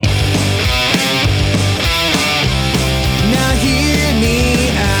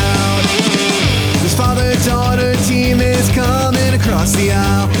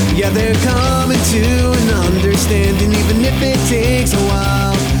Yeah, they're coming to an understanding, even if it takes a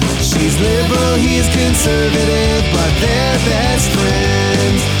while. She's liberal, he's conservative, but they're best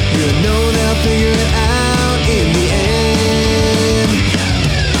friends. You know they'll figure it out in the end.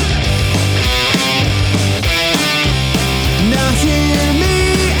 Now hear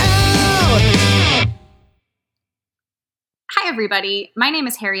me out. Hi, everybody. My name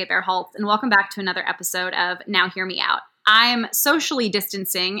is Harriet Bearholtz, and welcome back to another episode of Now Hear Me Out. I'm socially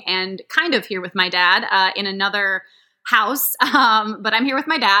distancing and kind of here with my dad in another house, but I'm here with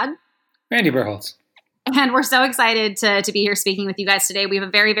my dad. Randy Bearholtz. And we're so excited to be here speaking with you guys today. We have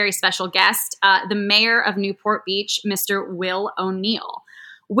a very, very special guest, the mayor of Newport Beach, Mr. Will O'Neill.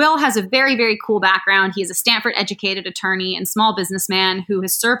 Will has a very, very cool background. He is a Stanford-educated attorney and small businessman who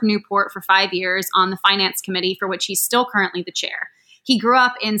has served Newport for 5 years on the finance committee, for which he's still currently the chair. He grew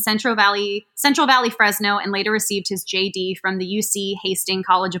up in Central Valley, Fresno, and later received his JD from the UC Hastings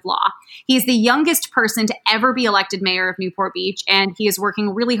College of Law. He is the youngest person to ever be elected mayor of Newport Beach, and he is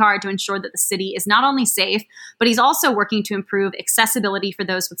working really hard to ensure that the city is not only safe, but he's also working to improve accessibility for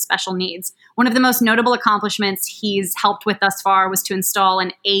those with special needs. One of the most notable accomplishments he's helped with thus far was to install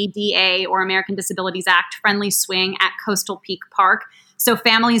an ADA, or American Disabilities Act, friendly swing at Coastal Peak Park, so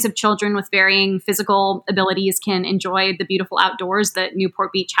families of children with varying physical abilities can enjoy the beautiful outdoors that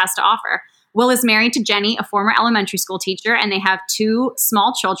Newport Beach has to offer. Will is married to Jenny, a former elementary school teacher, and they have 2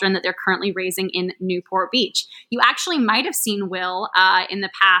 small children that they're currently raising in Newport Beach. You actually might have seen Will in the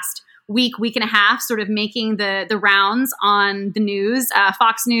past week and a half, sort of making the rounds on the news.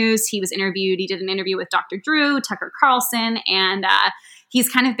 Fox News, he was interviewed. He did an interview with Dr. Drew, Tucker Carlson, and he's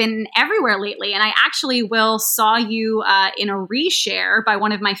kind of been everywhere lately. And I actually, Will, saw you in a reshare by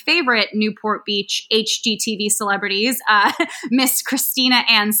one of my favorite Newport Beach HGTV celebrities, Miss Christina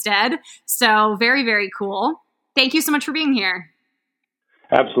Anstead. So very, very cool. Thank you so much for being here.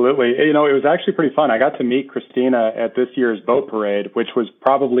 Absolutely. You know, it was actually pretty fun. I got to meet Christina at this year's boat parade, which was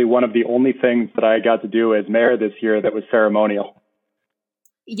probably one of the only things that I got to do as mayor this year that was ceremonial.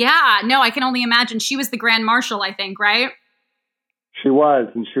 Yeah, no, I can only imagine. She was the Grand Marshal, I think, right? She was,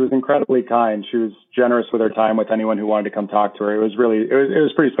 and she was incredibly kind. She was generous with her time with anyone who wanted to come talk to her. It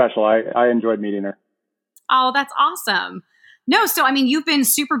was pretty special. I enjoyed meeting her. Oh, that's awesome. No, so I mean, you've been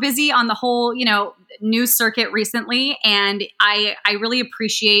super busy on the whole, news circuit recently, and I really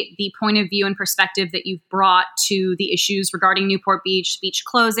appreciate the point of view and perspective that you've brought to the issues regarding Newport Beach, beach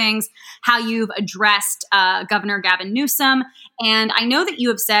closings, how you've addressed Governor Gavin Newsom. And I know that you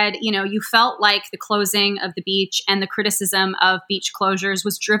have said, you felt like the closing of the beach and the criticism of beach closures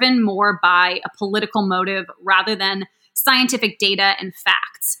was driven more by a political motive rather than scientific data and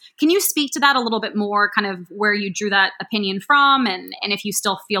facts. Can you speak to that a little bit more, kind of where you drew that opinion from, and if you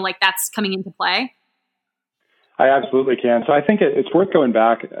still feel like that's coming into play? I absolutely can. So I think it's worth going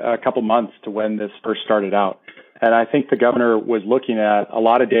back a couple months to when this first started out. And I think the governor was looking at a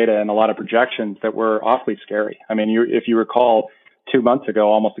lot of data and a lot of projections that were awfully scary. I mean, if you recall, 2 months ago,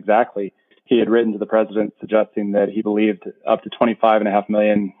 almost exactly, he had written to the president suggesting that he believed up to 25.5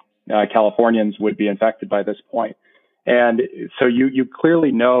 million Californians would be infected by this point. And so you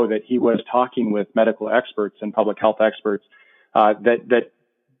clearly know that he was talking with medical experts and public health experts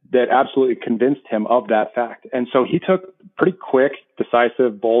that absolutely convinced him of that fact. And so he took pretty quick,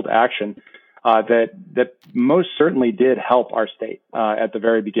 decisive, bold action that most certainly did help our state at the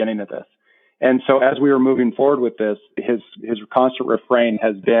very beginning of this. And so as we were moving forward with this, his constant refrain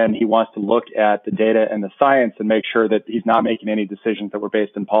has been he wants to look at the data and the science and make sure that he's not making any decisions that were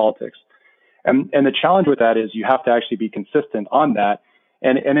based in politics. And the challenge with that is you have to actually be consistent on that.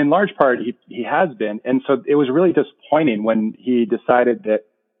 And in large part, he has been. And so it was really disappointing when he decided that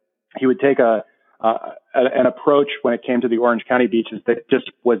he would take an approach when it came to the Orange County beaches that just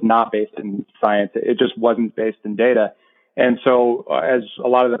was not based in science. It just wasn't based in data. And so as a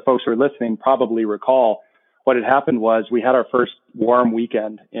lot of the folks who are listening probably recall, what had happened was we had our first warm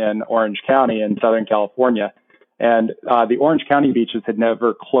weekend in Orange County in Southern California. And the Orange County beaches had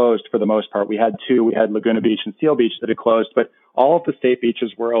never closed for the most part. We had 2. We had Laguna Beach and Seal Beach that had closed, but all of the state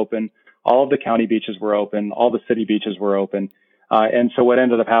beaches were open. All of the county beaches were open. All the city beaches were open. And so what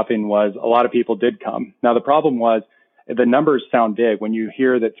ended up happening was a lot of people did come. Now, the problem was the numbers sound big. When you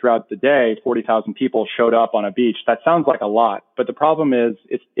hear that throughout the day, 40,000 people showed up on a beach, that sounds like a lot. But the problem is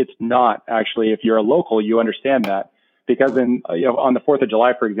it's not actually. If you're a local, you understand that. Because on the 4th of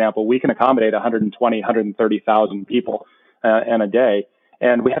July, for example, we can accommodate 130,000 people in a day.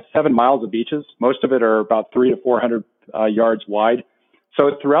 And we have 7 miles of beaches. Most of it are about 300 to 400 yards wide.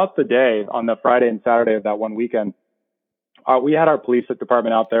 So throughout the day, on the Friday and Saturday of that one weekend, we had our police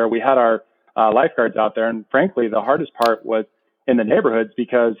department out there. We had our lifeguards out there. And frankly, the hardest part was in the neighborhoods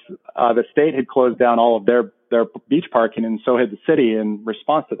because the state had closed down all of their beach parking, and so had the city in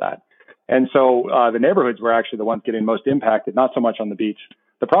response to that. And so the neighborhoods were actually the ones getting most impacted, not so much on the beach.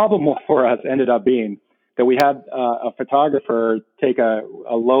 The problem for us ended up being that we had a photographer take a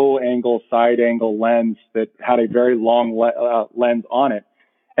low angle, side angle lens that had a very long lens on it.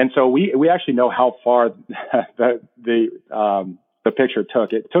 And so we actually know how far the picture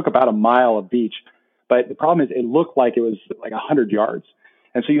took. It took about a mile of beach, but the problem is it looked like it was like 100 yards.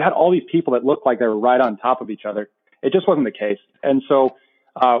 And so you had all these people that looked like they were right on top of each other. It just wasn't the case. And so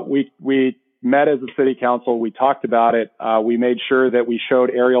we met as a city council. We talked about it. We made sure that we showed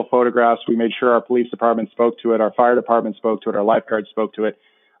aerial photographs. We made sure our police department spoke to it. Our fire department spoke to it. Our lifeguards spoke to it.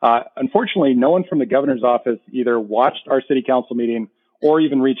 Unfortunately, no one from the governor's office either watched our city council meeting or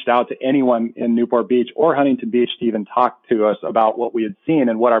even reached out to anyone in Newport Beach or Huntington Beach to even talk to us about what we had seen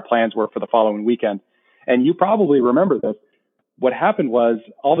and what our plans were for the following weekend. And you probably remember this. What happened was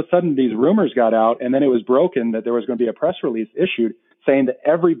all of a sudden these rumors got out, and then it was broken that there was going to be a press release issued saying that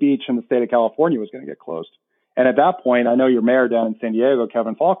every beach in the state of California was going to get closed. And at that point, I know your mayor down in San Diego,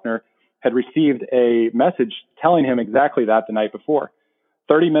 Kevin Faulconer, had received a message telling him exactly that the night before.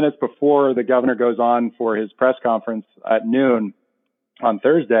 30 minutes before the governor goes on for his press conference at noon on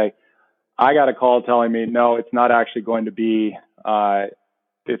Thursday, I got a call telling me, no, it's not actually going to be,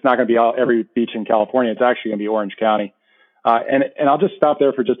 it's not going to be every beach in California. It's actually going to be Orange County. And I'll just stop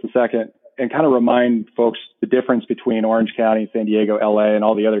there for just a second and kind of remind folks the difference between Orange County, San Diego, LA, and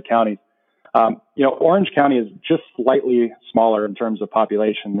all the other counties. Orange County is just slightly smaller in terms of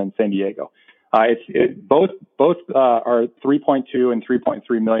population than San Diego. Both are 3.2 and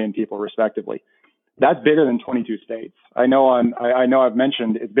 3.3 million people respectively. That's bigger than 22 states. I know I've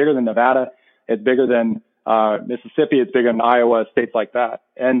mentioned it's bigger than Nevada. It's bigger than Mississippi. It's bigger than Iowa, states like that.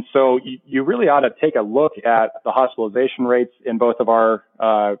 And so you really ought to take a look at the hospitalization rates in both of our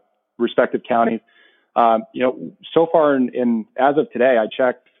respective counties. So far as of today, I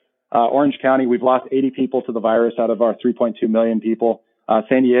checked Orange County, we've lost 80 people to the virus out of our 3.2 million people.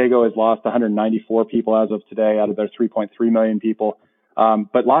 San Diego has lost 194 people as of today out of their 3.3 million people.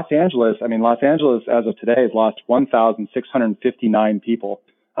 But Los Angeles as of today has lost 1,659 people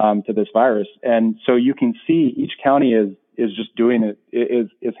to this virus. And so you can see each county is just doing it,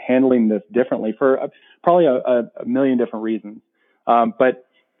 is handling this differently for probably a million different reasons. But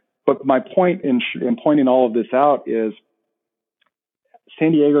my point in pointing all of this out is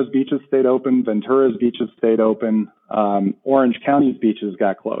San Diego's beaches stayed open, Ventura's beaches stayed open, Orange County's beaches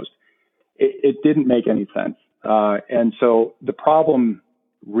got closed. It didn't make any sense. And so the problem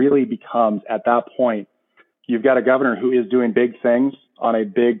really becomes at that point, you've got a governor who is doing big things on a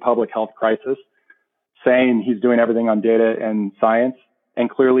big public health crisis, saying he's doing everything on data and science, and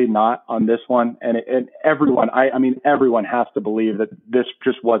clearly not on this one. And everyone, everyone has to believe that this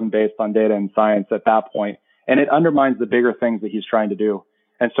just wasn't based on data and science at that point. And it undermines the bigger things that he's trying to do.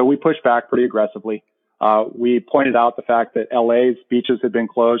 And so we pushed back pretty aggressively. We pointed out the fact that LA's beaches had been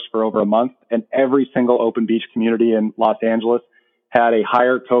closed for over a month, and every single open beach community in Los Angeles had a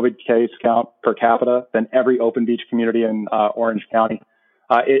higher COVID case count per capita than every open beach community in Orange County.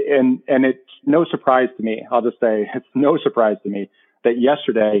 And it's no surprise to me. I'll just say it's no surprise to me that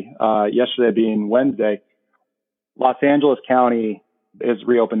yesterday being Wednesday, Los Angeles County has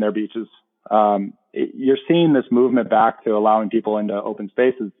reopened their beaches. You're seeing this movement back to allowing people into open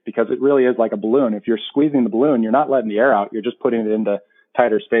spaces because it really is like a balloon. If you're squeezing the balloon, you're not letting the air out. You're just putting it into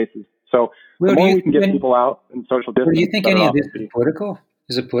tighter spaces. So the more we can get people out and social distance. Do you think any of this is political?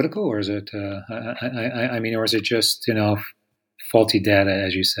 Is it political, or is it? Or is it just faulty data,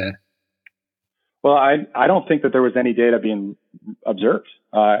 as you said? Well, I don't think that there was any data being observed.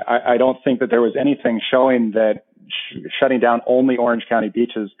 I don't think that there was anything showing that shutting down only Orange County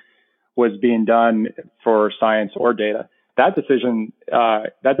beaches was being done for science or data. That decision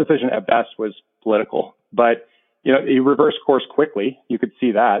at best was political, but he reversed course quickly. You could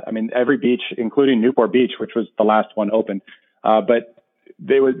see that. I mean, every beach, including Newport Beach, which was the last one open, but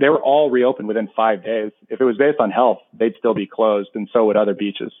they were all reopened within 5 days. If it was based on health, they'd still be closed, and so would other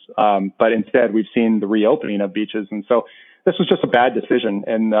beaches. But instead, we've seen the reopening of beaches, and so this was just a bad decision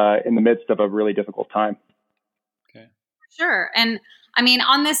in the midst of a really difficult time. Okay. Sure, and I mean,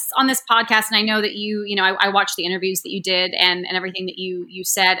 on this podcast, and I know that I watched the interviews that you did and everything that you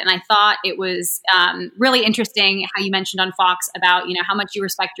said, and I thought it was really interesting how you mentioned on Fox about, how much you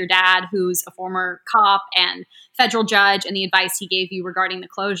respect your dad, who's a former cop and federal judge, and the advice he gave you regarding the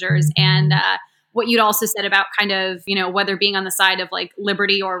closures, and what you'd also said about kind of, whether being on the side of like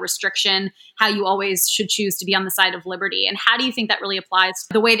liberty or restriction, how you always should choose to be on the side of liberty. And how do you think that really applies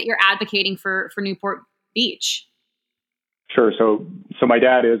to the way that you're advocating for Newport Beach? Sure. So my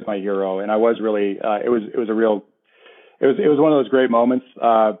dad is my hero, and I was really it was one of those great moments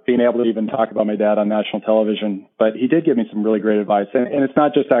being able to even talk about my dad on national television. But he did give me some really great advice, and it's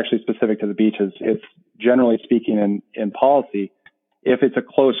not just actually specific to the beaches. It's generally speaking in policy. If it's a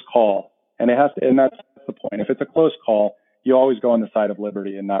close call, and that's the point. If it's a close call, you always go on the side of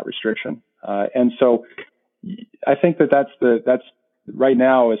liberty and not restriction. And so I think that's right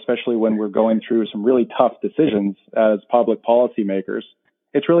now, especially when we're going through some really tough decisions as public policymakers,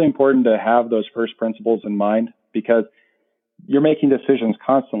 it's really important to have those first principles in mind, because you're making decisions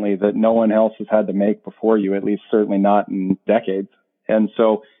constantly that no one else has had to make before you, at least certainly not in decades. And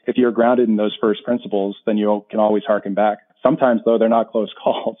so if you're grounded in those first principles, then you can always harken back. Sometimes, though, they're not close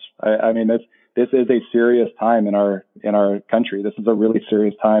calls. I mean, this is a serious time in our country. This is a really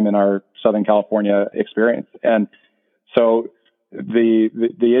serious time in our Southern California experience. And so the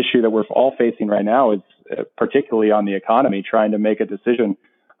issue that we're all facing right now is particularly on the economy, trying to make a decision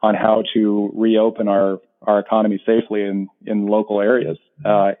on how to reopen our economy safely in local areas.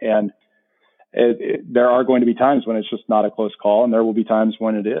 And there are going to be times when it's just not a close call, and there will be times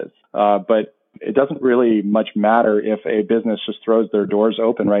when it is. But it doesn't really much matter if a business just throws their doors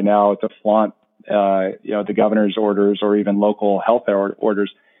open right now to flaunt, the governor's orders or even local health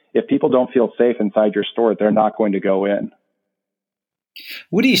orders. If people don't feel safe inside your store, they're not going to go in.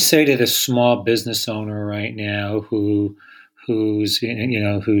 What do you say to the small business owner right now whose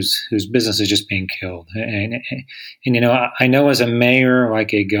business is just being killed? And I know as a mayor,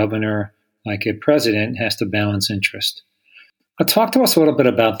 like a governor, like a president, has to balance interest. But talk to us a little bit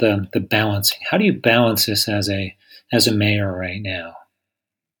about the balancing. How do you balance this as a mayor right now?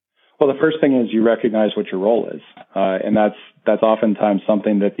 Well, the first thing is you recognize what your role is, and that's oftentimes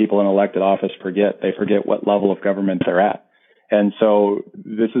something that people in elected office forget. They forget what level of government they're at. And so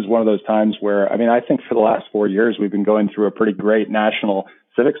this is one of those times where, I think for the last 4 years, we've been going through a pretty great national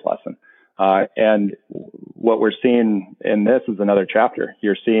civics lesson. And what we're seeing in this is another chapter.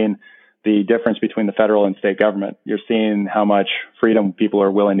 You're seeing the difference between the federal and state government. You're seeing how much freedom people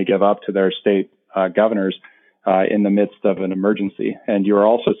are willing to give up to their state governors in the midst of an emergency. And you're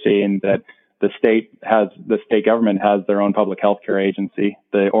also seeing that the state government has their own public health care agency.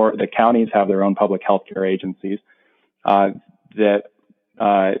 The counties have their own public health care agencies. And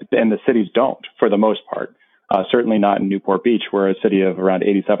the cities don't, for the most part. Certainly not in Newport Beach. We're a city of around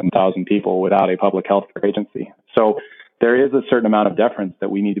 87,000 people without a public health care agency. So there is a certain amount of deference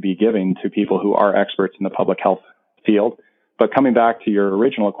that we need to be giving to people who are experts in the public health field. But coming back to your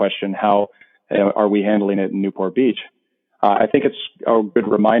original question, how are we handling it in Newport Beach? I think it's a good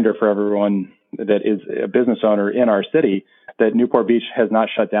reminder for everyone that is a business owner in our city that Newport Beach has not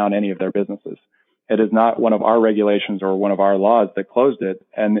shut down any of their businesses. It is not one of our regulations or one of our laws that closed it,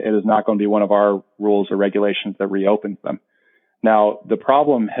 and it is not going to be one of our rules or regulations that reopens them. Now, the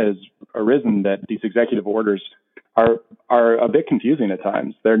problem has arisen that these executive orders are a bit confusing at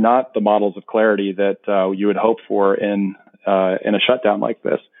times. They're not the models of clarity that you would hope for in a shutdown like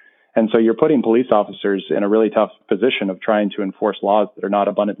this. And so you're putting police officers in a really tough position of trying to enforce laws that are not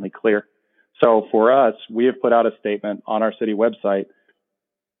abundantly clear. So for us, we have put out a statement on our city website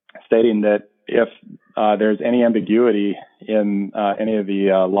stating that if there's any ambiguity in any of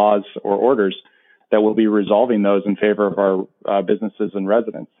the laws or orders, that we'll be resolving those in favor of our businesses and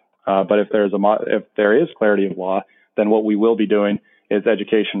residents. But if there is clarity of law, then what we will be doing is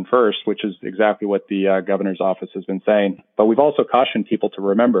education first, which is exactly what the governor's office has been saying. But we've also cautioned people to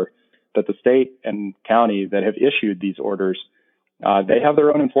remember that the state and county that have issued these orders, they have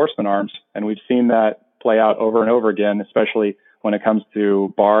their own enforcement arms, and we've seen that play out over and over again, especially when it comes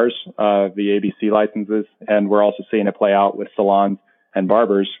to bars, the ABC licenses, and we're also seeing it play out with salons and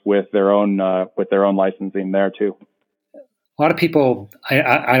barbers with their own licensing there too. A lot of people,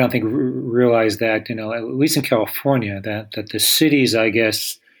 I don't think, realize that, at least in California, that the cities, I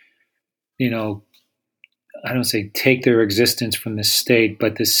guess, I don't say take their existence from the state,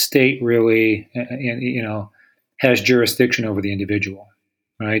 but the state really, has jurisdiction over the individual,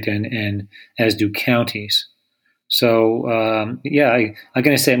 right? And as do counties. So, I'm going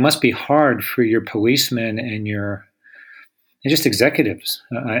to say it must be hard for your policemen and just executives.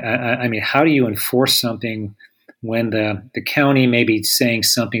 I mean, how do you enforce something when the county may be saying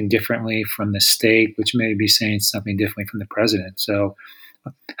something differently from the state, which may be saying something differently from the president? So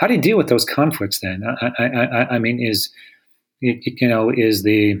how do you deal with those conflicts then? I mean, is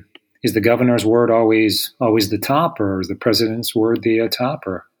the governor's word always the top, or is the president's word the top?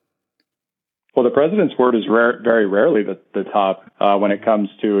 Or well, the president's word is very rarely the top when it comes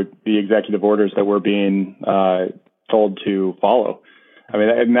to the executive orders that we're being told to follow. I mean,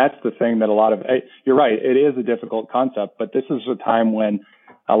 and that's the thing that you're right, it is a difficult concept, but this is a time when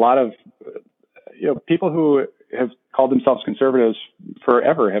a lot of, people who have called themselves conservatives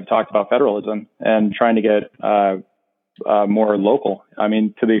forever have talked about federalism and trying to get more local. I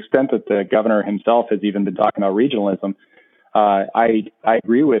mean, to the extent that the governor himself has even been talking about regionalism, I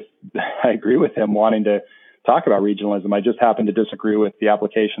agree with him wanting to talk about regionalism. I just happen to disagree with the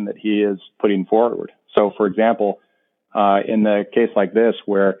application that he is putting forward. So, for example, in the case like this,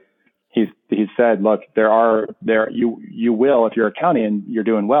 where he said, look, you will, if you're a county and you're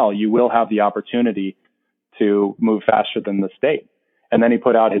doing well, you will have the opportunity to move faster than the state. And then he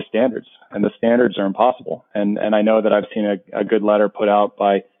put out his standards, and the standards are impossible. And I know that I've seen a good letter put out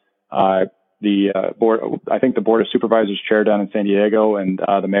by the board. I think the Board of Supervisors chair down in San Diego and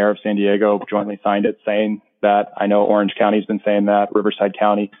the mayor of San Diego jointly signed it, saying that. I know Orange County's been saying that. Riverside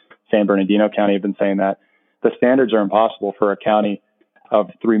County, San Bernardino County have been saying that. The standards are impossible for a county of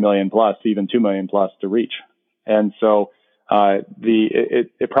 3 million plus, even 2 million plus to reach. And so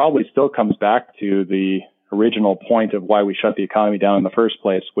it probably still comes back to the original point of why we shut the economy down in the first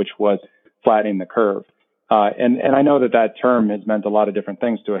place, which was flattening the curve. And I know that term has meant a lot of different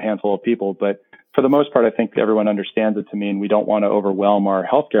things to a handful of people, but for the most part, I think everyone understands it to mean we don't want to overwhelm our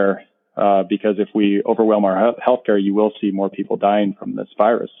healthcare, because if we overwhelm our healthcare, you will see more people dying from this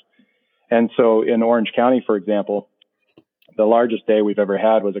virus. And so in Orange County, for example, the largest day we've ever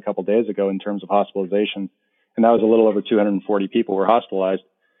had was a couple days ago in terms of hospitalization, and that was a little over 240 people were hospitalized.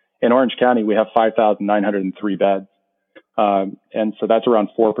 In Orange County, we have 5,903 beds. And so that's around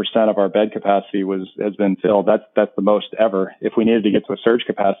 4% of our bed capacity has been filled. That's the most ever. If we needed to get to a surge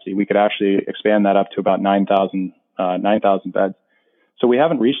capacity, we could actually expand that up to about 9,000 beds. So we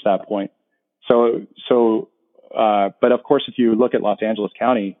haven't reached that point. But of course, if you look at Los Angeles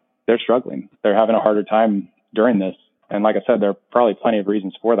County, they're struggling. They're having a harder time during this. And like I said, there are probably plenty of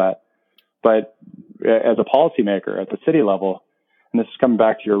reasons for that. But as a policymaker at the city level, and this is coming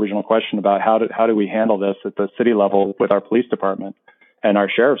back to your original question about how do we handle this at the city level with our police department and our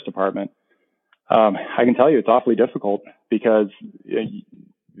sheriff's department, I can tell you it's awfully difficult, because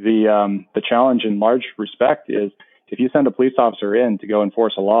the challenge in large respect is if you send a police officer in to go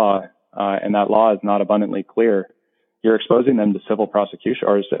enforce a law and that law is not abundantly clear, you're exposing them to civil prosecution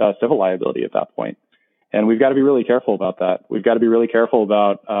or civil liability at that point. And we've got to be really careful about that. We've got to be really careful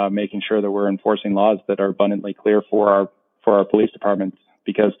about making sure that we're enforcing laws that are abundantly clear for our police departments,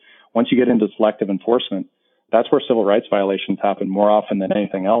 because once you get into selective enforcement, that's where civil rights violations happen more often than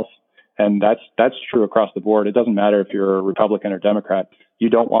anything else. And that's true across the board. It doesn't matter if you're a Republican or Democrat. You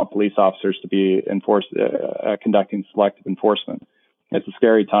don't want police officers to be conducting selective enforcement. It's a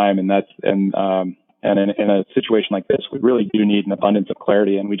scary time, and in a situation like this, we really do need an abundance of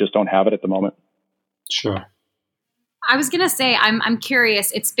clarity, and we just don't have it at the moment. Sure. I was going to say, I'm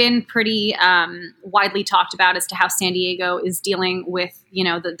curious. It's been pretty widely talked about as to how San Diego is dealing with,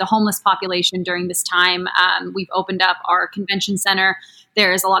 the homeless population during this time. We've opened up our convention center.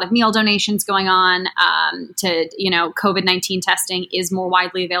 There's a lot of meal donations going on COVID-19 testing is more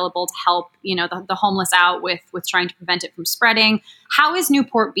widely available to help, the homeless out with trying to prevent it from spreading. How is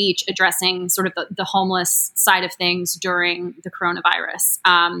Newport Beach addressing sort of the homeless side of things during the coronavirus?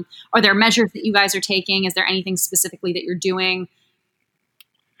 Are there measures that you guys are taking? Is there anything specifically that you're doing?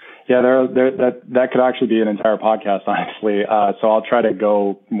 Yeah, that could actually be an entire podcast, honestly. So I'll try to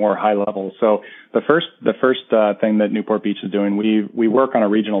go more high level. So the first thing that Newport Beach is doing, we work on a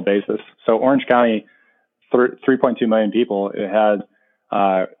regional basis. So Orange County, 3.2 million people, it has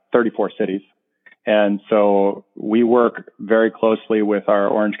 34 cities. And so we work very closely with our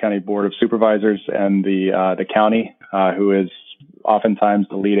Orange County Board of Supervisors and the county, who is oftentimes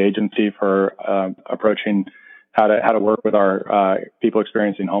the lead agency for approaching how to work with our people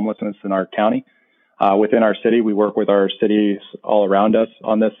experiencing homelessness in our county. Within our city, we work with our cities all around us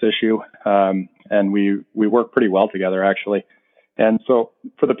on this issue, and we work pretty well together, actually. And so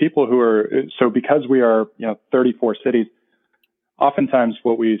for the people because we are 34 cities, oftentimes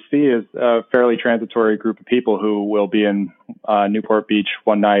what we see is a fairly transitory group of people who will be in Newport Beach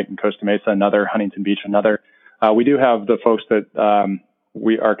one night, and Costa Mesa another, Huntington Beach another. We do have the folks that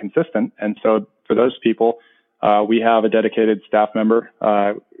we are consistent, and so for those people, we have a dedicated staff member,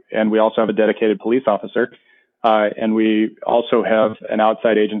 and we also have a dedicated police officer, and we also have an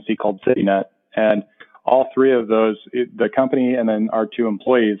outside agency called CityNet. And all three of those, the company and then our two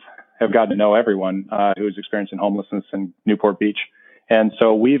employees, have gotten to know everyone who is experiencing homelessness in Newport Beach. And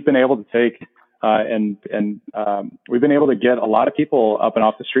so we've been able to take we've been able to get a lot of people up and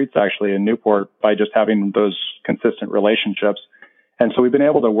off the streets actually in Newport by just having those consistent relationships. And so we've been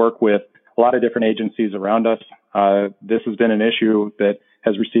able to work with a lot of different agencies around us. This has been an issue that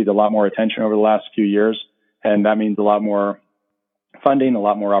has received a lot more attention over the last few years, and that means a lot more funding, a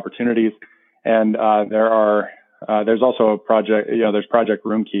lot more opportunities. And there's also a project, there's Project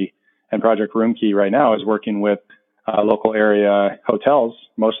Roomkey, and Project Roomkey right now is working with local area hotels.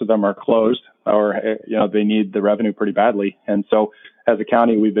 Most of them are closed, or they need the revenue pretty badly. And so, as a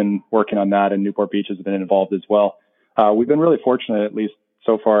county, we've been working on that, and Newport Beach has been involved as well. We've been really fortunate, at least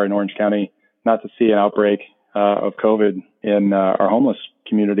so far in Orange County, not to see an outbreak of COVID in our homeless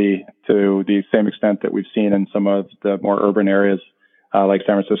community to the same extent that we've seen in some of the more urban areas, like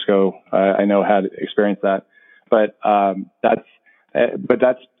San Francisco. I know had experienced that, but that's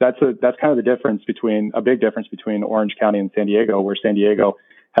kind of the difference a big difference between Orange County and San Diego, where San Diego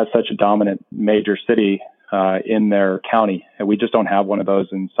has such a dominant major city in their county, and we just don't have one of those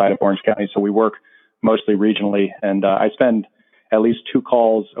inside of Orange County. So we work mostly regionally, and I spend at least 2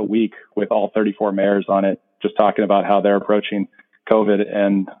 calls a week with all 34 mayors on it, just talking about how they're approaching COVID,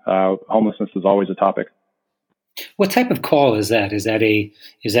 and homelessness is always a topic. What type of call is that? Is that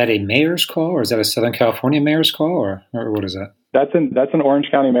a mayor's call, or is that a Southern California mayor's call, or what is that? That's an Orange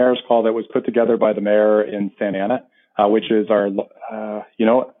County mayor's call that was put together by the mayor in Santa Ana, which is our, I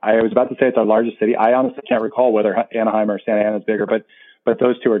was about to say it's our largest city. I honestly can't recall whether Anaheim or Santa Ana is bigger, but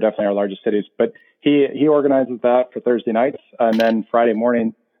those two are definitely our largest cities. But he organizes that for Thursday nights, and then Friday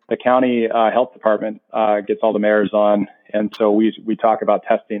morning, the county health department gets all the mayors on, and so we talk about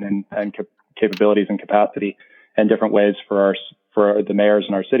testing and capabilities and capacity and different ways for the mayors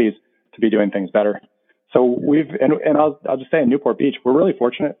in our cities to be doing things better. So I'll just say in Newport Beach, we're really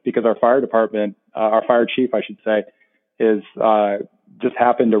fortunate because our fire department, our fire chief, I should say, is just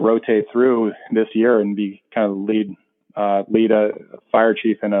happened to rotate through this year and be kind of lead a fire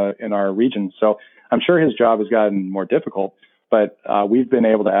chief in our region. So I'm sure his job has gotten more difficult, but we've been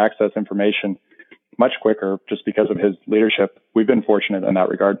able to access information much quicker just because of his leadership. We've been fortunate in that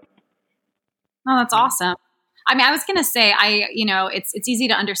regard. Oh, that's awesome. I mean, I was going to say, it's easy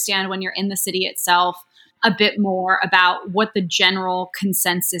to understand when you're in the city itself a bit more about what the general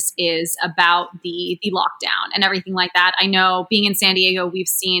consensus is about the lockdown and everything like that. I know being in San Diego, we've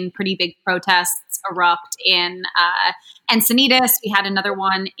seen pretty big protests erupt in Encinitas. We had another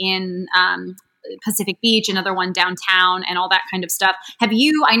one in Pacific Beach, another one downtown, and all that kind of stuff.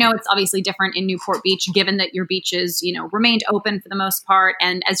 I know it's obviously different in Newport Beach, given that your beaches, remained open for the most part.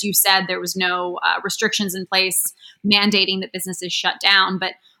 And as you said, there was no restrictions in place mandating that businesses shut down.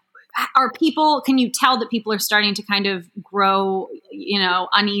 But can you tell that people are starting to kind of grow,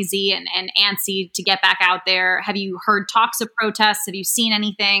 uneasy and antsy to get back out there? Have you heard talks of protests? Have you seen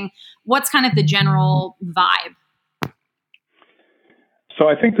anything? What's kind of the general vibe? So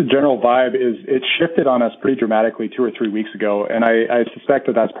I think the general vibe is it shifted on us pretty dramatically 2 or 3 weeks ago. And I suspect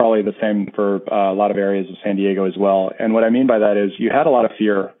that that's probably the same for a lot of areas of San Diego as well. And what I mean by that is you had a lot of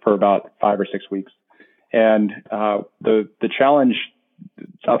fear for about 5 or 6 weeks. And the challenge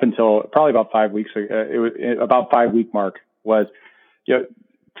up until probably about 5 weeks ago, it was about 5 week mark was,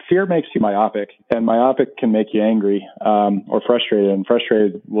 fear makes you myopic, and myopic can make you angry or frustrated, and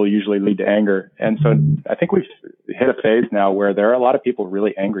frustrated will usually lead to anger. And so I think we've hit a phase now where there are a lot of people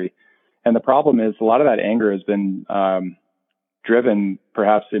really angry. And the problem is a lot of that anger has been driven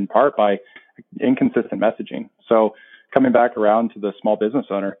perhaps in part by inconsistent messaging. So coming back around to the small business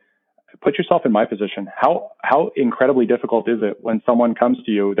owner, put yourself in my position. How incredibly difficult is it when someone comes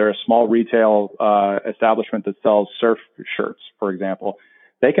to you? They're a small retail establishment that sells surf shirts, for example.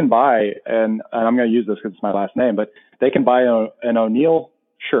 They can buy, and I'm going to use this because it's my last name, but they can buy an O'Neill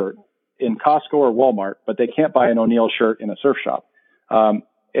shirt in Costco or Walmart, but they can't buy an O'Neill shirt in a surf shop. And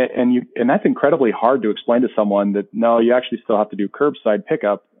that's incredibly hard to explain to someone that, no, you actually still have to do curbside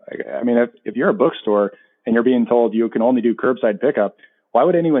pickup. I mean, if you're a bookstore and you're being told you can only do curbside pickup, why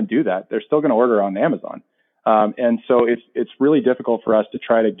would anyone do that? They're still going to order on Amazon. And so it's really difficult for us to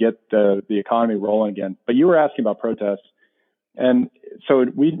try to get the economy rolling again. But you were asking about protests. And so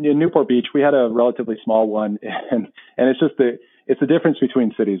in Newport Beach, we had a relatively small one, and it's just it's the difference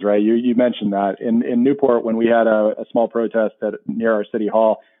between cities, right? You mentioned that in Newport, when we had a small protest near our city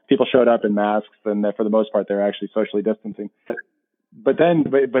hall, people showed up in masks, and for the most part, they're actually socially distancing. But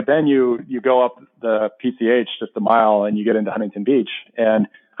then you go up the PCH just a mile and you get into Huntington Beach, and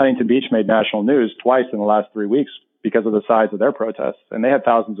Huntington Beach made national news twice in the last 3 weeks because of the size of their protests. And they had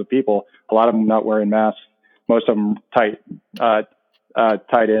thousands of people, a lot of them not wearing masks, most of them tied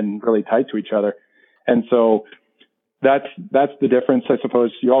in really tight to each other. And so that's the difference, I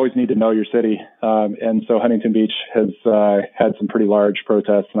suppose. You always need to know your city. And so Huntington Beach has had some pretty large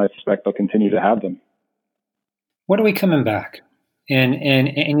protests, and I suspect they'll continue to have them. When are we coming back? And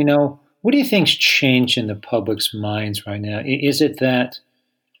What do you think's changed in the public's minds right now? Is it that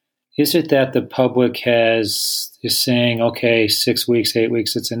the public is saying, okay, 6 weeks, 8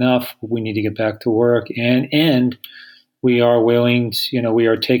 weeks, it's enough. We need to get back to work, and we are willing to, we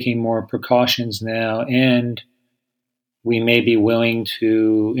are taking more precautions now, and we may be willing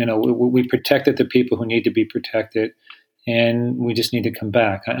to, we protected the people who need to be protected, and we just need to come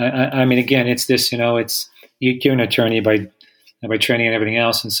back. I mean, again, it's this, you're an attorney by training and everything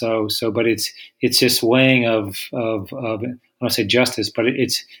else, and but it's just weighing of I don't want to say justice, but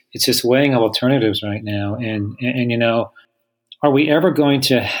it's just weighing of alternatives right now, and are we ever going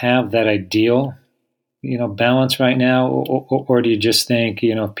to have that ideal, balance right now, or do you just think,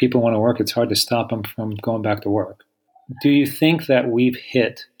 if people want to work, it's hard to stop them from going back to work? Do you think that we've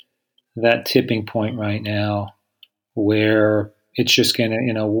hit that tipping point right now where it's just going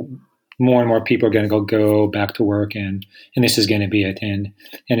to, more and more people are going to go back to work, and this is going to be it. And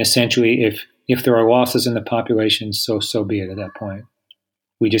essentially, if there are losses in the population, so be it at that point.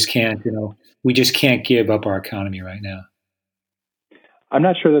 We just can't, give up our economy right now. I'm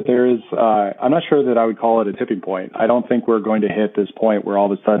not sure that there is, I'm not sure that I would call it a tipping point. I don't think we're going to hit this point where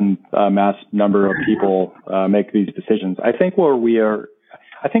all of a sudden a mass number of people make these decisions. I think where we are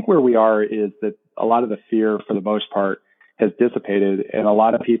is that a lot of the fear, for the most part, has dissipated, and a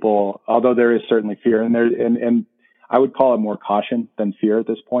lot of people, although there is certainly fear, and I would call it more caution than fear at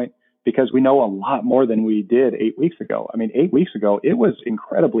this point, because we know a lot more than we did 8 weeks ago. I mean, 8 weeks ago, it was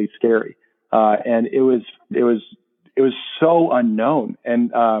incredibly scary, and it was so unknown,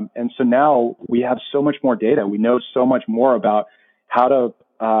 and so now we have so much more data. We know so much more about how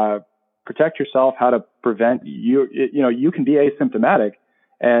to protect yourself, how to prevent you. You can be asymptomatic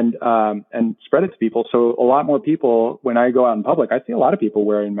and spread it to people. So a lot more people, when I go out in public, I see a lot of people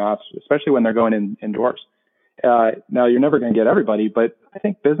wearing masks, especially when they're going indoors. Now, you're never going to get everybody, but I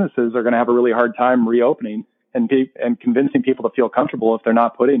think businesses are going to have a really hard time reopening and convincing people to feel comfortable if they're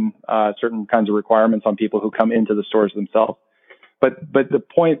not putting certain kinds of requirements on people who come into the stores themselves. But the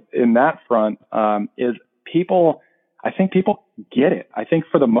point in that front is I think people get it. I think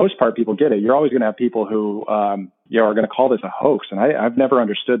for the most part, people get it. You're always going to have people who are going to call this a hoax, and I've never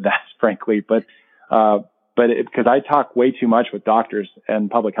understood that, frankly. But because I talk way too much with doctors and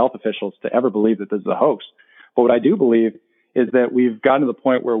public health officials to ever believe that this is a hoax. But what I do believe is that we've gotten to the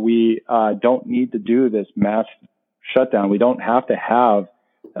point where we don't need to do this mass shutdown. We don't have to have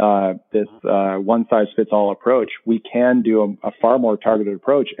this one-size-fits-all approach. We can do a far more targeted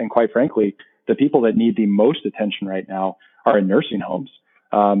approach. And quite frankly, the people that need the most attention right now are in nursing homes.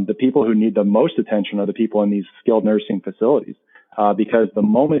 The people who need the most attention are the people in these skilled nursing facilities. Because the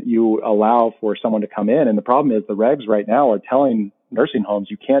moment you allow for someone to come in, and the problem is the regs right now are telling nursing homes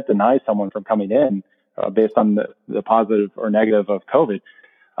you can't deny someone from coming in based on the positive or negative of COVID.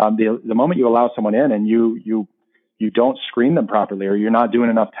 The moment you allow someone in and you don't screen them properly, or you're not doing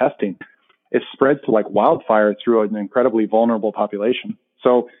enough testing, it spreads to like wildfire through an incredibly vulnerable population.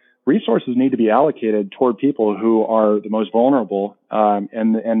 So resources need to be allocated toward people who are the most vulnerable,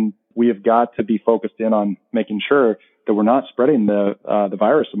 and we have got to be focused in on making sure that we're not spreading the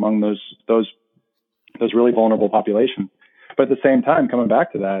virus among those really vulnerable populations. But at the same time, coming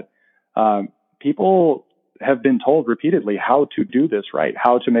back to that, people have been told repeatedly how to do this right,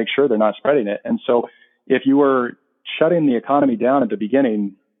 how to make sure they're not spreading it. And so if you were shutting the economy down at the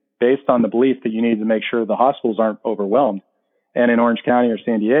beginning based on the belief that you need to make sure the hospitals aren't overwhelmed, and in Orange County or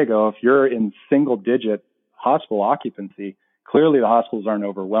San Diego, if you're in single-digit hospital occupancy, clearly the hospitals aren't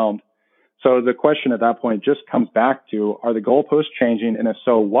overwhelmed. So the question at that point just comes back to, are the goalposts changing? And if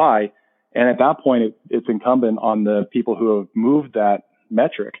so, why? And at that point, it's incumbent on the people who have moved that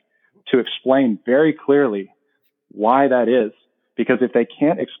metric to explain very clearly why that is. Because if they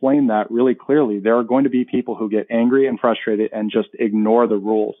can't explain that really clearly, there are going to be people who get angry and frustrated and just ignore the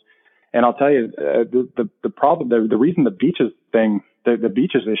rules. And I'll tell you, the problem, the reason the beaches thing, the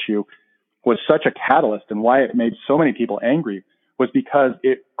beaches issue was such a catalyst and why it made so many people angry was because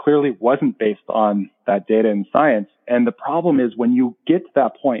it clearly wasn't based on that data and science. And the problem is when you get to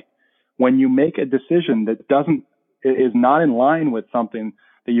that point, when you make a decision that is not in line with something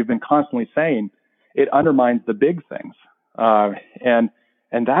that you've been constantly saying, it undermines the big things. And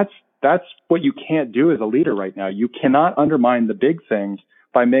that's what you can't do as a leader right now. You cannot undermine the big things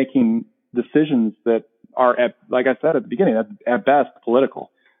by making decisions that are, like I said at the beginning, at best political.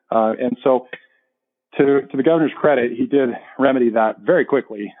 And so to the governor's credit, he did remedy that very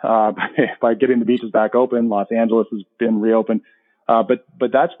quickly by getting the beaches back open. Los Angeles has been reopened. But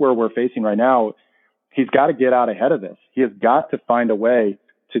that's where we're facing right now. He's got to get out ahead of this. He has got to find a way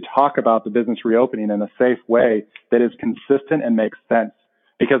to talk about the business reopening in a safe way that is consistent and makes sense.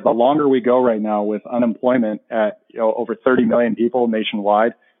 because the longer we go right now with unemployment at over 30 million people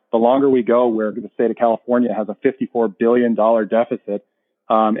nationwide, the longer we go where the state of California has a $54 billion deficit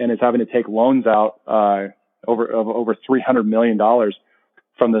and is having to take loans out over $300 million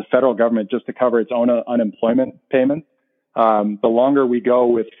from the federal government just to cover its own unemployment payments. The longer we go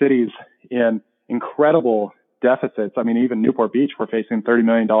with cities in incredible deficits, I mean, even Newport Beach, we're facing $30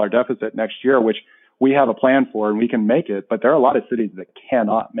 million deficit next year, which we have a plan for and we can make it. But there are a lot of cities that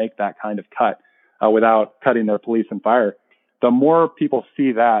cannot make that kind of cut without cutting their police and fire. The more people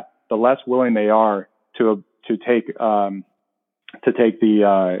see that, the less willing they are to take the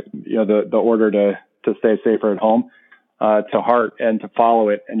order to stay safer at home to heart and to follow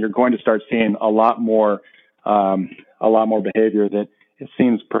it. And you're going to start seeing a lot more behavior that it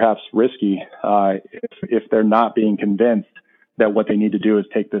seems perhaps risky if they're not being convinced that what they need to do is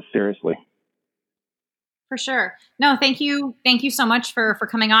take this seriously. For sure. No, thank you. Thank you so much for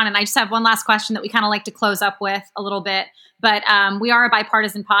coming on. And I just have one last question that we kind of like to close up with a little bit. But we are a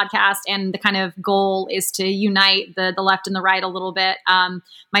bipartisan podcast, and the kind of goal is to unite the left and the right a little bit.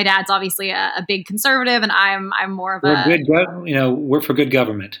 My dad's obviously a big conservative, and I'm more of we're for good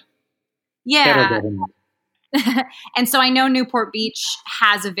government. Yeah. Federal government. And so I know Newport Beach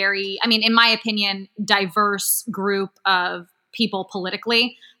has a very, in my opinion, diverse group of people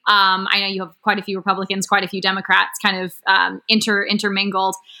politically. I know you have quite a few Republicans, quite a few Democrats kind of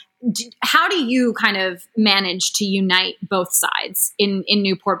intermingled. How do you kind of manage to unite both sides in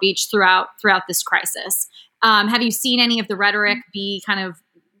Newport Beach throughout this crisis? Have you seen any of the rhetoric be kind of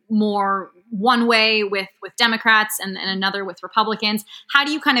more one way with Democrats and another with Republicans? How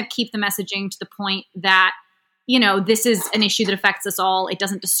do you kind of keep the messaging to the point that, this is an issue that affects us all? It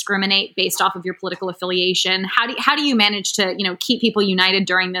doesn't discriminate based off of your political affiliation. How do you manage to, keep people united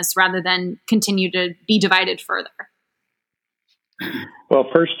during this rather than continue to be divided further? Well,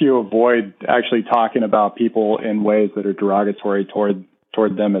 first you avoid actually talking about people in ways that are derogatory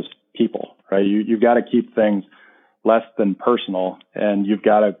toward them as people, right? You've got to keep things less than personal, and you've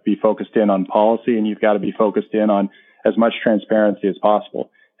got to be focused in on policy, and you've got to be focused in on as much transparency as possible,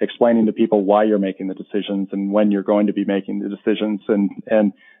 explaining to people why you're making the decisions and when you're going to be making the decisions.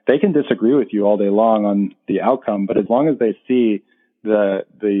 And they can disagree with you all day long on the outcome, but as long as they see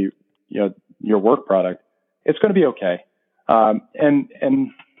your work product, it's going to be okay. And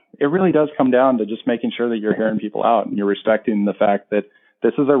it really does come down to just making sure that you're hearing people out and you're respecting the fact that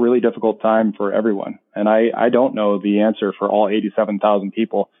this is a really difficult time for everyone. And I don't know the answer for all 87,000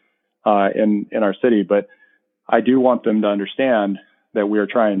 people in our city, but I do want them to understand that we are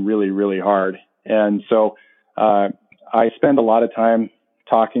trying really, really hard. And so I spend a lot of time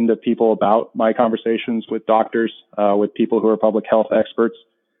talking to people about my conversations with doctors, with people who are public health experts.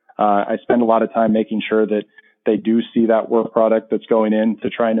 I spend a lot of time making sure that they do see that work product that's going into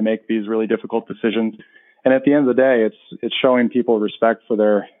trying to make these really difficult decisions. And at the end of the day, it's showing people respect for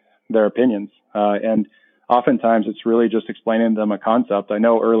their opinions. And oftentimes it's really just explaining to them a concept. I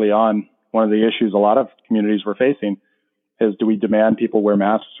know early on, one of the issues a lot of communities were facing is, do we demand people wear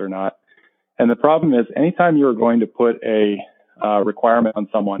masks or not? And the problem is, anytime you're going to put a requirement on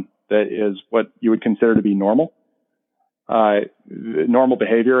someone that is what you would consider to be normal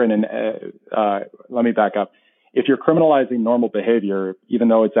behavior, and let me back up. If you're criminalizing normal behavior, even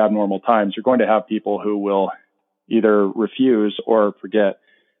though it's abnormal times, you're going to have people who will either refuse or forget.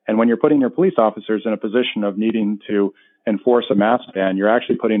 And when you're putting your police officers in a position of needing to enforce a mask ban, you're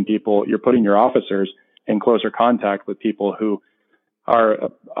actually putting your officers in closer contact with people who are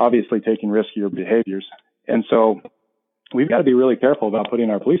obviously taking riskier behaviors. And so we've got to be really careful about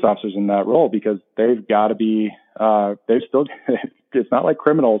putting our police officers in that role, because they've got to be, it's not like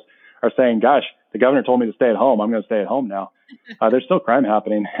criminals are saying, gosh, the governor told me to stay at home, I'm going to stay at home now. There's still crime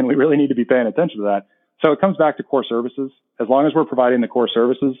happening, and we really need to be paying attention to that. So it comes back to core services. As long as we're providing the core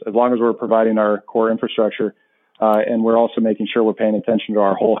services, as long as we're providing our core infrastructure, and we're also making sure we're paying attention to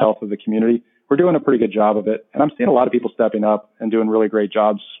our whole health of the community, we're doing a pretty good job of it. And I'm seeing a lot of people stepping up and doing really great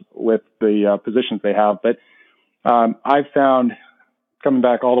jobs with the positions they have. But I've found, coming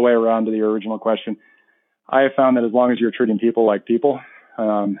back all the way around to the original question, I have found that as long as you're treating people like people,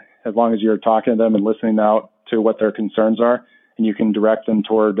 as long as you're talking to them and listening out to what their concerns are, and you can direct them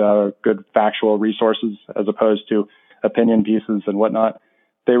toward good factual resources as opposed to opinion pieces and whatnot,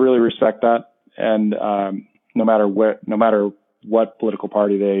 they really respect that. And no matter what political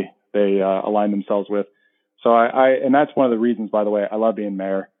party they align themselves with. So and that's one of the reasons, by the way, I love being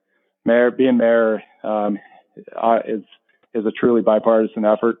mayor. Being mayor is a truly bipartisan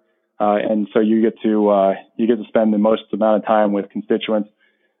effort, and so you get to spend the most amount of time with constituents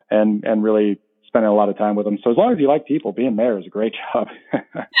and really spending a lot of time with them. So as long as you like people, being mayor is a great job.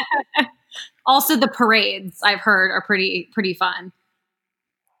 Also, the parades I've heard are pretty fun.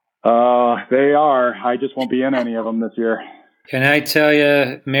 They are. I just won't be in any of them this year. Can I tell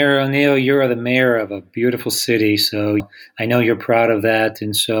you, Mayor O'Neill, you're the mayor of a beautiful city, so I know you're proud of that,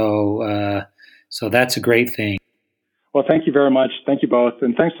 and so that's a great thing. Well, thank you very much. Thank you both,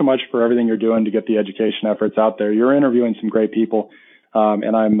 and thanks so much for everything you're doing to get the education efforts out there. You're interviewing some great people,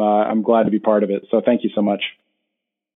 and I'm glad to be part of it. So thank you so much.